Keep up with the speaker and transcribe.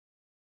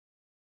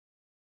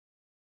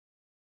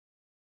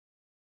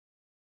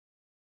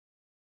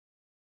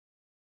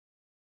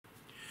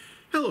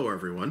Hello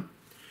everyone.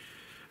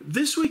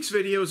 This week's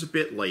video is a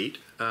bit late.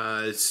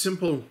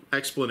 Simple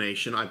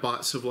explanation, I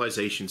bought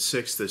Civilization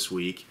 6 this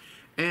week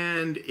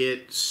and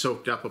it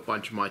soaked up a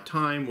bunch of my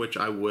time, which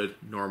I would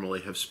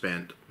normally have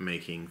spent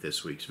making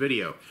this week's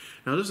video.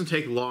 Now it doesn't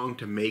take long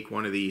to make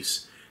one of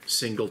these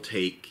single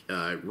take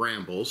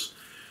rambles,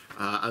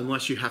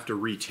 unless you have to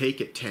retake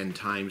it 10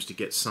 times to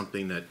get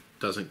something that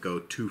doesn't go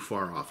too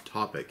far off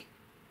topic.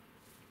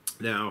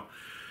 Now,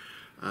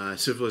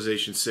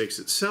 Civilization 6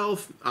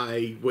 itself,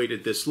 I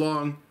waited this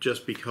long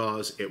just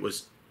because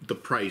the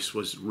price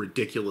was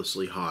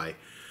ridiculously high.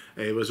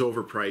 It was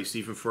overpriced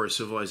even for a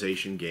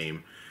Civilization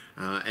game.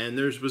 And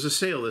there was a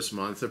sale this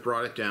month that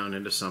brought it down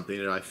into something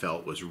that I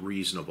felt was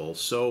reasonable.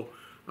 So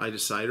I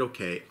decided,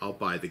 okay, I'll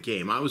buy the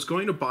game. I was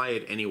going to buy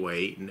it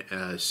anyway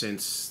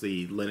since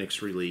the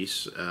Linux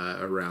release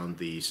around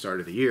the start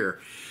of the year.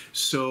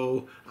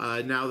 So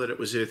now that it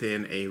was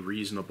within a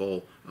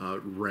reasonable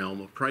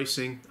realm of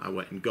pricing, I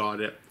went and got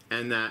it,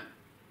 and that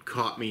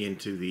caught me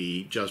into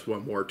the just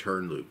one more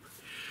turn loop.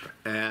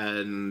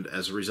 And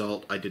as a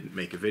result, I didn't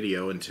make a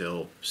video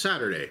until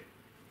Saturday,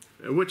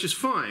 which is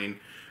fine.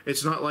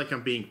 It's not like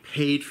I'm being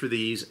paid for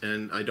these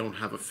and I don't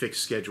have a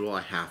fixed schedule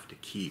I have to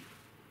keep.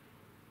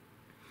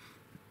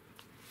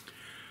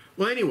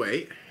 Well,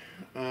 anyway,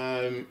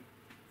 I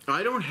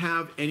don't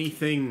have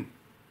anything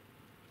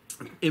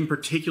in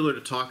particular to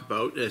talk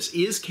about. This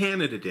is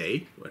Canada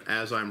Day,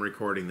 as I'm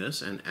recording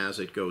this and as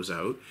it goes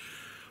out,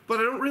 but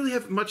I don't really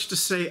have much to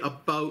say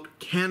about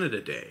Canada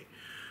Day,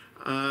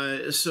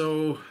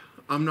 so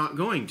I'm not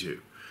going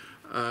to.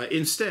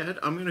 Instead,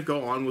 I'm going to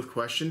go on with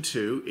question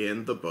 2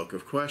 in the Book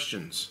of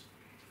Questions.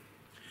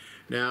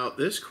 Now,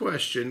 this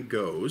question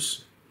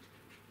goes: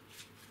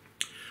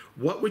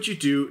 what would you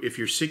do if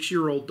your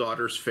 6-year-old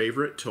daughter's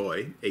favorite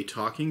toy, a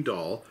talking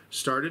doll,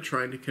 started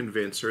trying to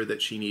convince her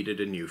that she needed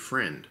a new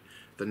friend,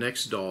 the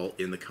next doll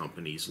in the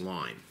company's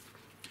line?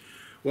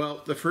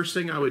 Well, the first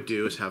thing I would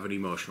do is have an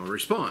emotional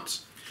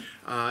response.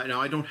 Now,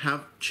 I don't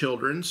have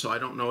children, so I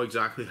don't know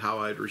exactly how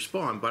I'd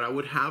respond, but I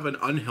would have an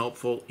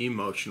unhelpful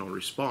emotional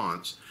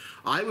response.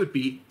 I would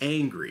be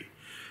angry,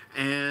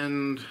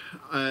 and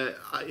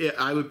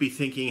I would be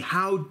thinking,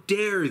 how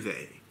dare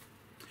they?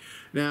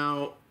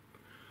 Now,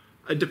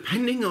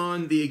 depending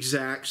on the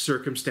exact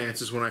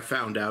circumstances when I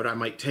found out, I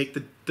might take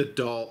the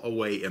doll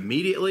away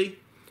immediately,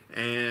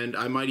 and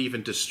I might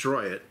even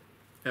destroy it.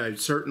 I'd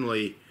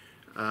certainly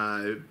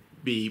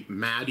be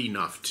mad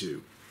enough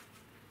to.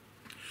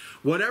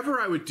 Whatever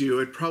I would do,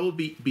 it'd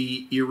probably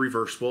be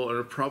irreversible, and it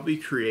would probably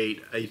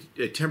create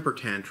a temper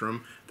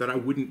tantrum that I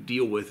wouldn't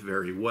deal with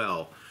very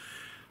well.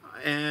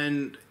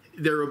 And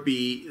there would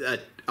be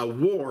a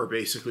war,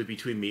 basically,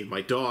 between me and my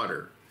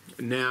daughter.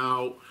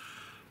 Now,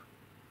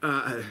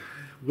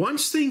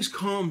 once things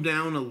calm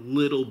down a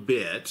little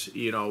bit,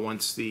 you know,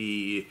 once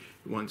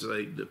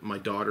my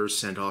daughter's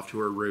sent off to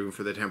her room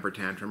for the temper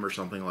tantrum or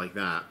something like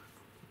that,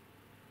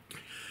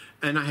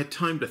 and I had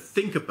time to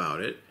think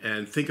about it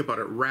and think about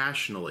it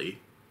rationally,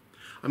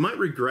 I might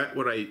regret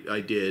what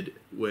I did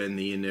when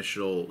the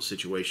initial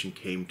situation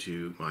came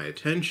to my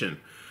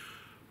attention.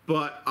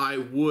 But I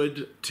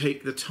would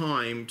take the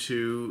time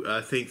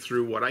to think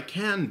through what I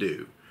can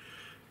do.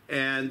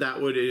 And that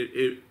would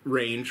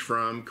range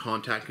from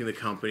contacting the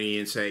company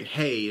and saying,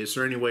 hey, is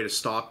there any way to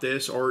stop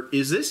this? Or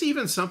is this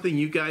even something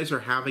you guys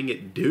are having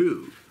it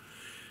do?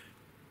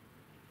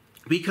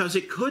 Because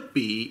it could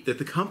be that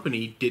the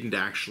company didn't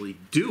actually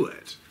do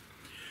it.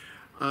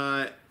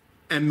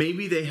 And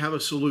maybe they have a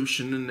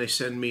solution and they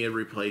send me a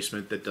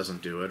replacement that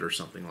doesn't do it or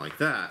something like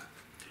that.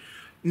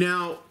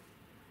 Now,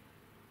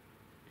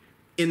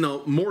 in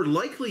the more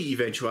likely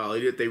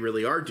eventuality that they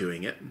really are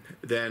doing it,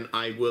 then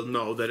I will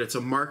know that it's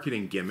a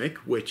marketing gimmick,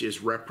 which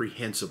is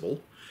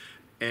reprehensible.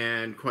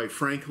 And quite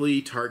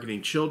frankly,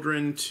 targeting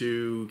children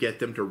to get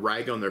them to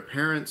rag on their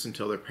parents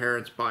until their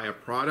parents buy a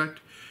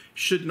product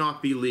should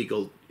not be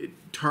legal.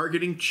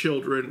 Targeting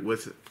children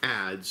with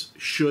ads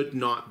should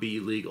not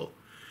be legal.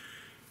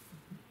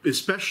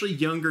 Especially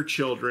younger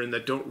children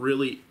that don't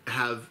really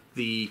have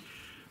the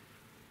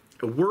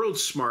world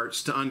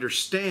smarts to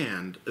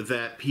understand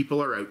that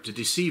people are out to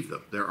deceive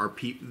them.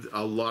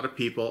 A lot of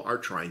people are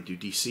trying to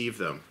deceive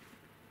them.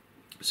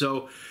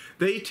 So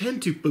they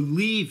tend to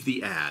believe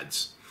the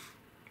ads,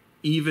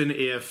 even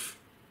if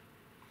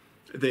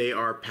they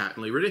are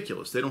patently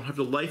ridiculous. They don't have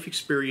the life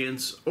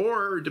experience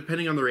or,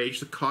 depending on their age,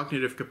 the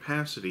cognitive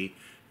capacity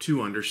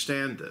to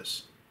understand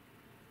this.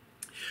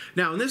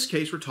 Now, in this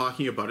case, we're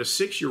talking about a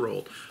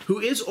 6-year-old who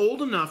is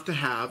old enough to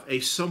have a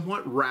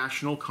somewhat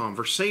rational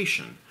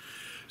conversation.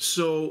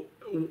 So,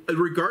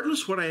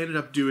 regardless what I ended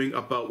up doing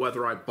about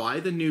whether I buy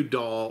the new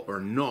doll or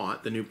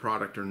not, the new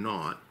product or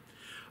not,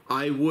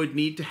 I would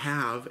need to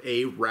have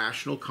a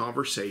rational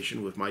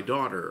conversation with my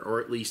daughter, or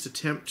at least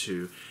attempt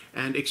to,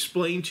 and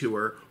explain to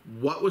her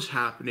what was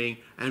happening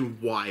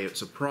and why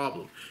it's a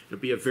problem. It'll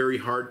be a very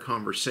hard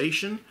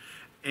conversation,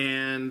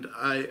 and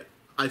I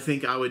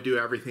think I would do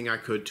everything I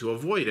could to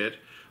avoid it,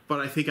 but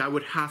I think I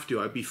would have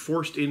to. I'd be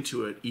forced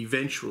into it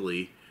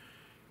eventually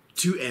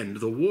to end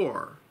the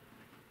war.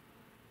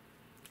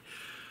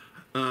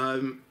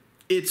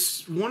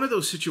 It's one of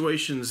those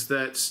situations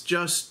that's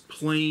just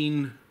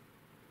plain,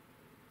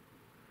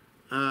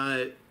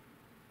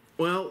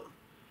 well,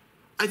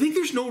 I think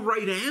there's no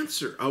right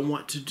answer on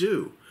what to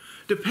do.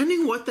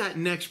 Depending what that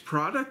next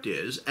product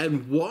is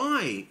and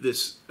why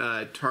this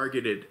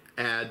targeted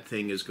ad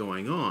thing is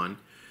going on,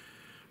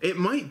 it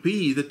might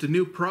be that the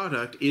new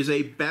product is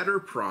a better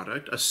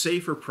product, a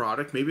safer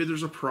product. Maybe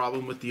there's a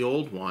problem with the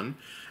old one,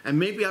 and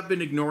maybe I've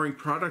been ignoring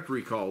product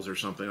recalls or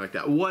something like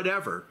that,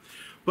 whatever.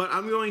 But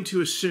I'm going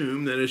to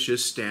assume that it's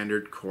just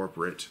standard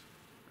corporate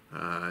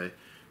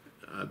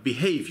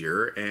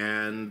behavior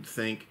and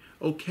think,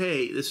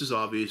 okay, this is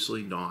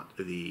obviously not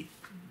the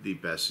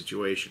best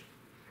situation.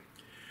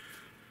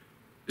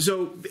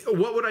 So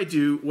what would I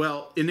do?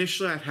 Well,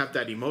 initially I'd have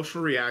that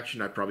emotional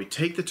reaction. I'd probably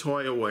take the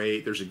toy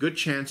away. There's a good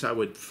chance I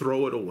would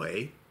throw it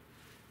away.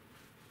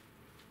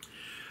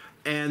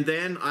 And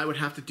then I would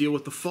have to deal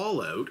with the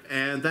fallout.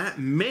 And that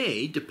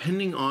may,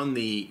 depending on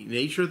the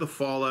nature of the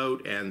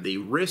fallout and the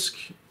risk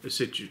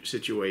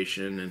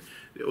situation and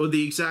or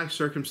the exact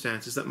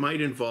circumstances, that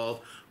might involve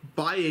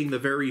buying the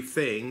very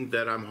thing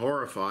that I'm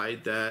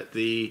horrified that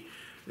the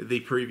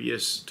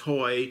previous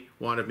toy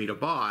wanted me to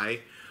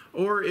buy.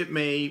 Or it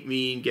may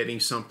mean getting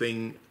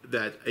something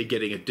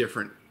getting a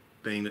different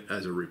thing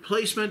as a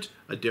replacement,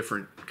 a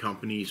different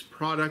company's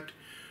product,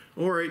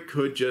 or it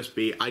could just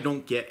be I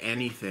don't get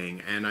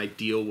anything and I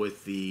deal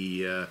with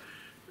the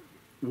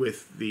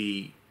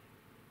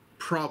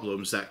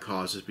problems that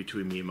causes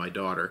between me and my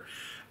daughter.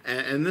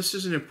 And this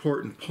is an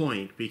important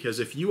point because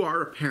if you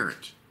are a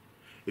parent,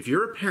 if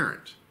you're a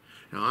parent,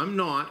 now I'm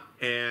not,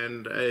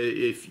 and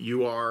if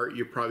you are,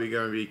 you're probably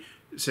going to be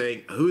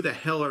saying, who the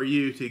hell are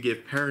you to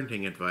give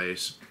parenting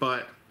advice?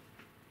 But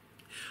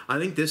I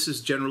think this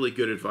is generally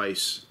good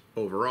advice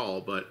overall.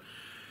 But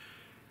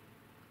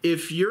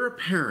if you're a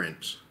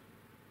parent,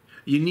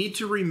 you need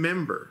to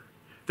remember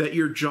that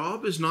your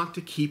job is not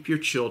to keep your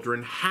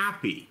children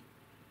happy.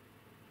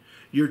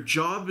 Your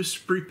job is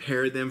to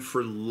prepare them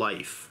for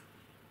life.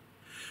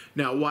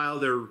 Now, while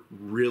they're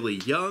really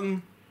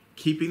young,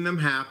 keeping them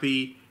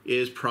happy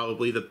is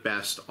probably the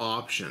best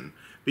option,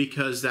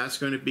 because that's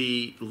going to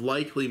be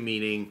likely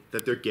meaning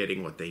that they're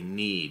getting what they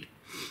need.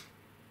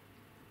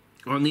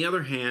 On the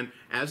other hand,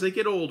 as they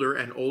get older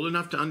and old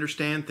enough to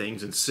understand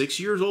things, and 6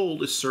 years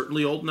old is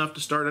certainly old enough to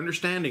start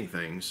understanding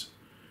things,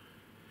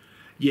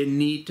 you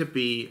need to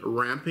be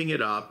ramping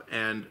it up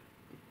and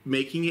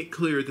making it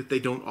clear that they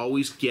don't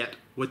always get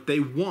what they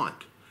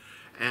want.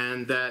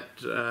 And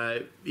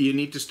that you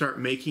need to start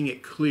making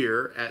it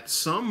clear at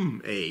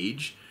some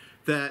age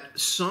that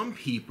some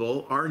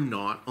people are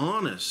not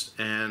honest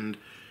and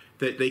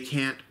that they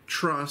can't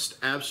trust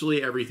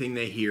absolutely everything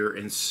they hear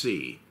and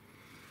see.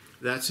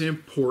 That's an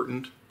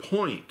important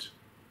point.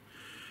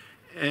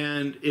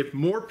 And if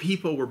more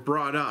people were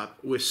brought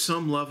up with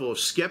some level of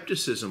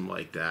skepticism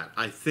like that,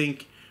 I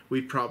think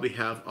we'd probably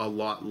have a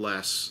lot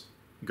less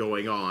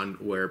going on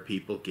where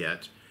people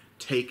get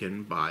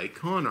taken by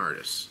con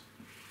artists.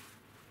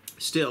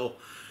 Still,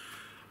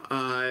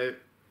 I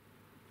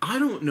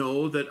don't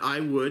know that I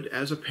would,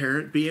 as a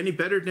parent, be any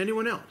better than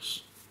anyone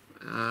else.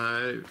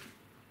 I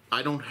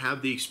don't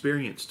have the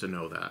experience to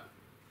know that.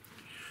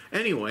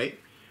 Anyway,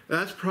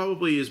 that's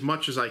probably as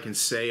much as I can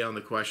say on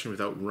the question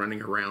without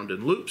running around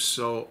in loops,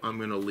 so I'm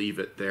going to leave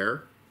it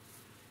there.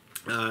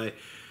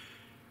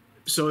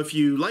 So if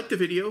you liked the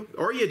video,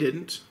 or you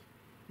didn't,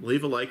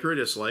 leave a like or a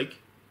dislike.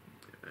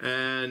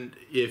 And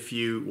if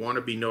you want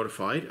to be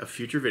notified of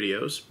future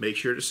videos, make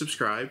sure to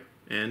subscribe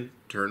and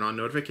turn on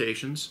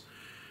notifications.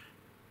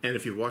 And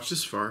if you've watched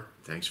this far,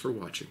 thanks for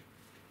watching.